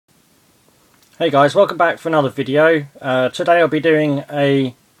Hey guys, welcome back for another video. Today I'll be doing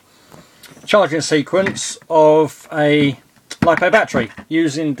a charging sequence of a LiPo battery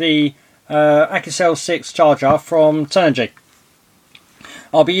using the Accucell 6 charger from Turnigy.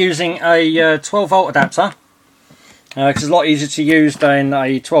 I'll be using a 12 volt adapter because it's a lot easier to use than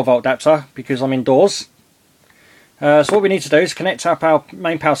a 12 volt adapter because I'm indoors. So what we need to do is connect our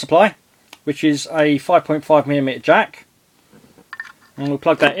main power supply, which is a 5.5mm jack, and we'll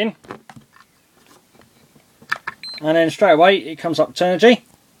plug that in. And then straight away it comes up Turnigy.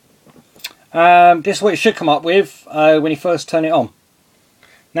 This is what it should come up with when you first turn it on.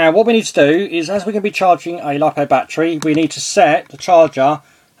 Now what we need to do is, as we're going to be charging a LiPo battery, we need to set the charger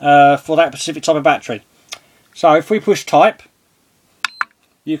for that specific type of battery. So if we push type,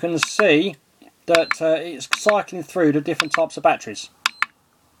 you can see that it's cycling through the different types of batteries.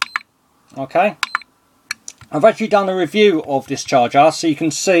 Okay, I've actually done a review of this charger so you can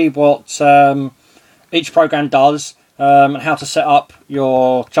see what each program does and how to set up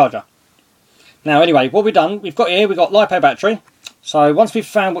your charger. Now anyway, what we've got LiPo battery. So once we've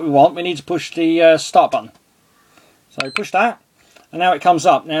found what we want, we need to push the start button. So push that, and now it comes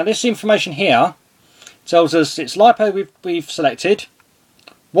up. Now this information here tells us it's LiPo we've selected,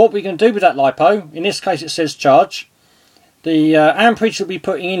 what we're going to do with that LiPo. In this case it says charge, the amperage we'll be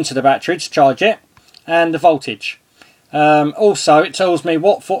putting into the battery to charge it, and the voltage. Also it tells me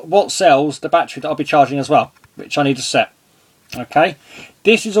what cells the battery that I'll be charging as well, which I need to set. Okay,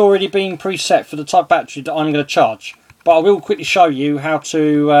 this has already been preset for the type of battery that I'm going to charge, but I will quickly show you how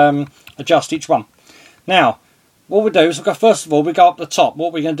to adjust each one. Now what we'll do is first of all we go up the top,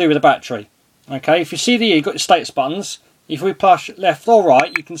 what we're going to do with the battery. Okay, if you see you've got your status buttons. If we push left or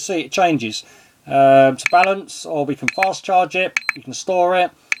right, you can see it changes to balance, or we can fast charge it, we can store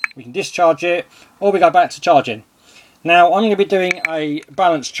it, we can discharge it, or we go back to charging. Now I'm going to be doing a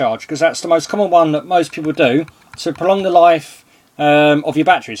balance charge because that's the most common one that most people do to prolong the life of your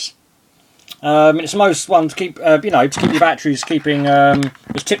batteries. It's the most one to keep, to keep your batteries keeping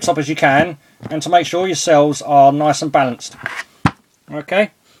as tip top as you can, and to make sure your cells are nice and balanced.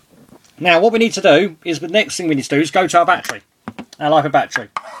 Okay. Now what we need to do is, the next thing we need to do is go to our battery, our LiPo battery.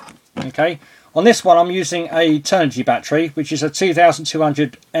 Okay. On this one I'm using a Turnigy battery, which is a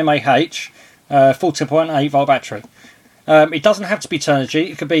 2200 mAh 14.8 volt battery. It doesn't have to be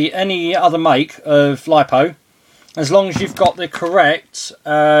Turnigy, it could be any other make of LiPo, as long as you've got the correct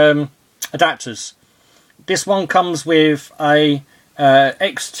adapters. This one comes with a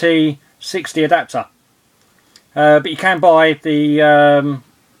XT60 adapter, but you can buy the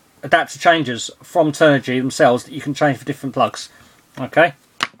adapter changers from Turnigy themselves that you can change for different plugs. Okay.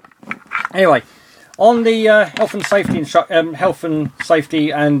 Anyway, on the health and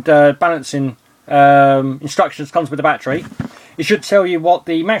safety and balancing instructions comes with the battery. It should tell you what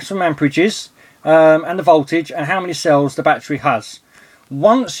the maximum amperage is and the voltage and how many cells the battery has.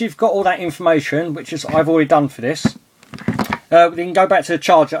 Once you've got all that information, which is I've already done for this, we can go back to the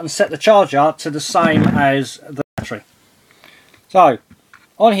charger and set the charger to the same as the battery. So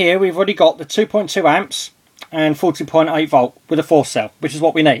on here we've already got the 2.2 amps and 14.8 volt with a 4 cell, which is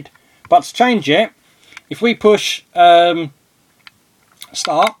what we need. But to change it, if we push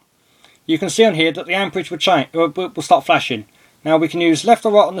start, you can see on here that the amperage will start flashing. Now we can use left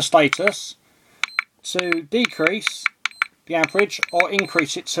or right on the status to decrease the amperage or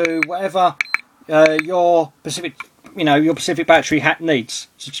increase it to whatever your specific battery needs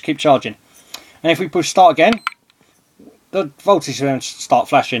to keep charging. And if we push start again, the voltage is going to start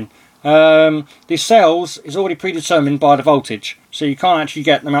flashing. The cells is already predetermined by the voltage, so you can't actually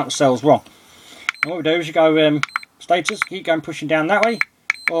get the amount of cells wrong. And what we do is you go status, keep going pushing down that way,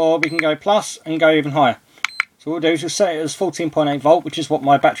 or we can go plus and go even higher. So what we'll do is we'll set it as 14.8 volt, which is what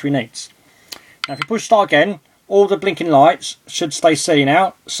my battery needs. Now if you push start again, all the blinking lights should stay seen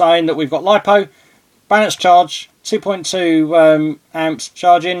out, saying that we've got LiPo, balance charge, 2.2 amps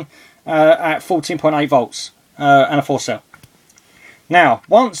charging at 14.8 volts and a 4 cell. Now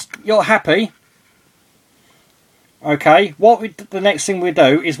once you're happy, okay, the next thing we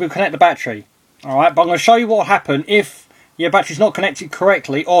do is we'll connect the battery. Alright, but I'm going to show you what will happen if your battery's not connected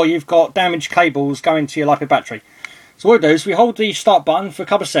correctly or you've got damaged cables going to your LiPo battery. So what we do is we hold the start button for a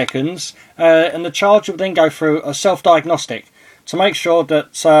couple of seconds and the charger will then go through a self-diagnostic to make sure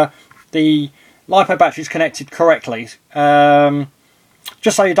that the LiPo battery is connected correctly,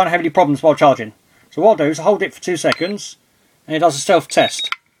 just so you don't have any problems while charging. So what I'll do is I'll hold it for 2 seconds and it does a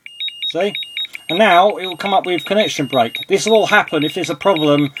self-test. See? And now it will come up with connection break. This will all happen if there's a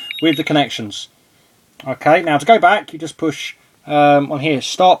problem with the connections. Okay, now to go back, you just push on here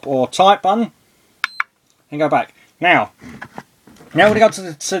stop or type button and go back. Now, Now we're going to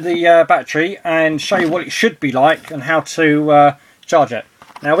go to the battery and show you what it should be like and how to charge it.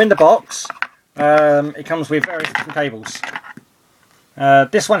 Now in the box, it comes with various different cables.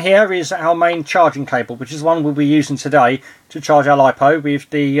 This one here is our main charging cable, which is the one we'll be using today to charge our LiPo, with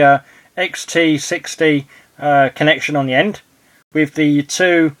the XT60 connection on the end, with the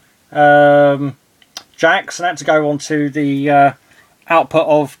two jacks, and that to go onto the output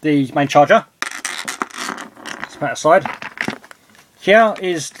of the main charger. Let's put that aside. Here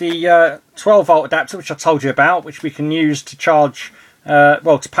is the 12 volt adapter, which I told you about, which we can use to charge,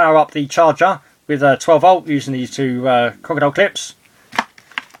 well, to power up the charger with 12 volt using these two crocodile clips,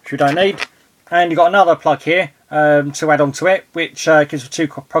 which we don't need. And you've got another plug here to add on to it, which gives you two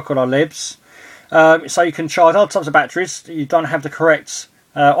crocodile libs. So you can charge other types of batteries that you don't have the correct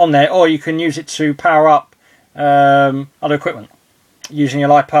on there, or you can use it to power up other equipment using your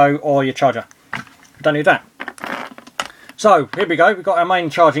LiPo or your charger. Don't need that. So here we go, we've got our main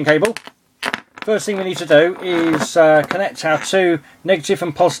charging cable. First thing we need to do is connect our two negative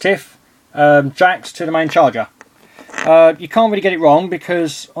and positive jacks to the main charger. You can't really get it wrong,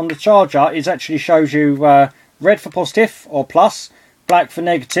 because on the charger it actually shows you red for positive or plus, black for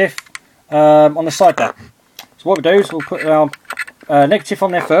negative on the side there. So what we do is we'll put our negative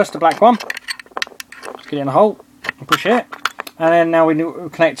on there first, the black one. Just get it in the hole and push it, and then now we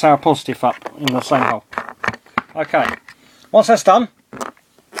connect our positive up in the same hole. Okay. Once that's done,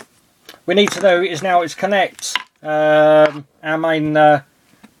 we need to do is connect our main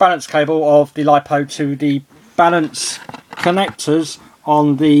balance cable of the LiPo to the balance connectors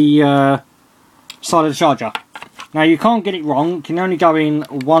on the side of the charger. Now you can't get it wrong, you can only go in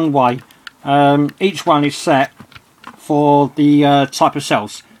one way. Each one is set for the type of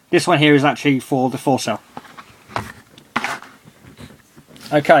cells. This one here is actually for the 4-cell.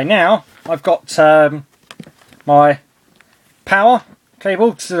 Okay, now I've got my power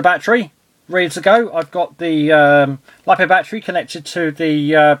cable to the battery ready to go. I've got the LiPo battery connected to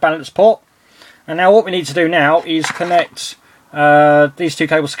the balance port, and now what we need to do now is connect these two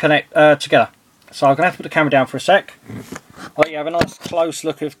cables to connect together. So I'm going to have to put the camera down for a sec. I'll let you have a nice close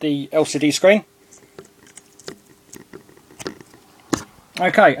look of the LCD screen.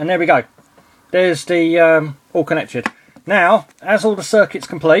 Okay, and there we go. There's the all connected. Now, as all the circuits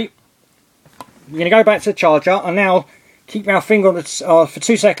complete, we're going to go back to the charger, and now keep our finger on the, for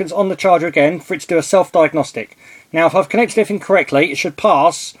 2 seconds on the charger again for it to do a self-diagnostic. Now, if I've connected everything correctly, it should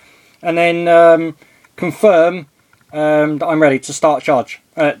pass, and then confirm that I'm ready to start charge.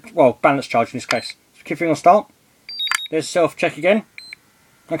 Well, balance charge in this case. So keep finger on start. There's self-check again.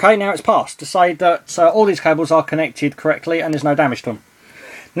 Okay, now it's passed to say that all these cables are connected correctly and there's no damage to them.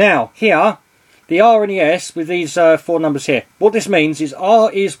 Now, here, the R and the S with these 4 numbers here. What this means is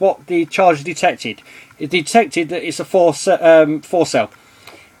R is what the charger detected. It detected that it's a 4-cell.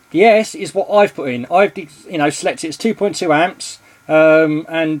 The S is what I've put in. I've selected it's 2.2 amps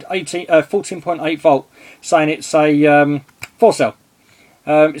and 14.8 volt, saying it's a 4-cell.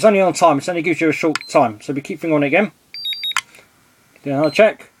 It's only on time. It only gives you a short time. So we keep fingering on it again. Do another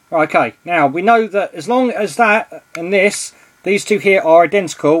check. Okay. Now we know that as long as that and these two here are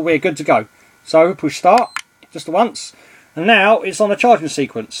identical, we're good to go. So push start just once, and now it's on the charging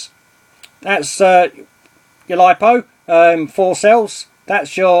sequence. That's your LiPo, 4 cells.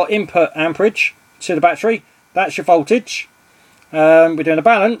 That's your input amperage to the battery. That's your voltage. We're doing a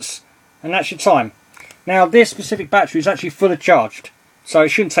balance, and that's your time. Now this specific battery is actually fully charged, so it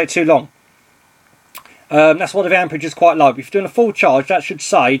shouldn't take too long. That's why the amperage is quite low. If you're doing a full charge, that should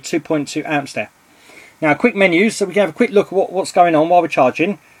say 2.2 amps there. Now quick menus, so we can have a quick look at what's going on while we're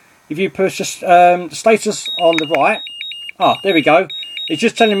charging. If you push the status on the right, there we go. It's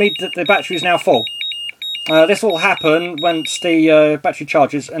just telling me that the battery is now full. This will happen once the battery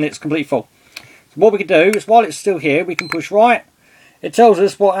charges and it's completely full. So what we can do is, while it's still here, we can push right. It tells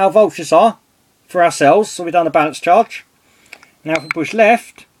us what our voltages are for our cells, so we've done a balance charge. Now if we push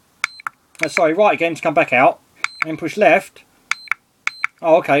left, right again to come back out, and push left.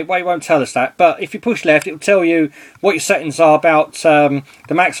 Oh, okay, well, it won't tell us that, but if you push left, it will tell you what your settings are about the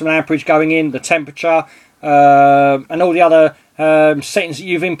maximum amperage going in, the temperature, and all the other settings that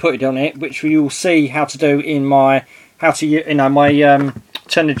you've inputted on it, which you will see how to do in my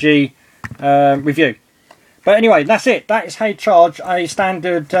Turnigy review. But anyway, that's it. That is how you charge a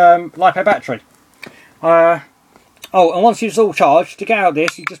standard LiPo battery. And once it's all charged, to get out of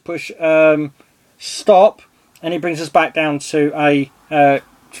this, you just push stop, and it brings us back down to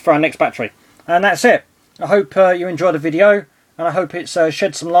for our next battery. And that's it. I hope you enjoyed the video, and I hope it's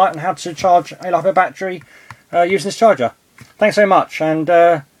shed some light on how to charge a LiPo battery using this charger. Thanks very much, and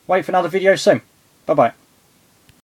wait for another video soon. Bye bye.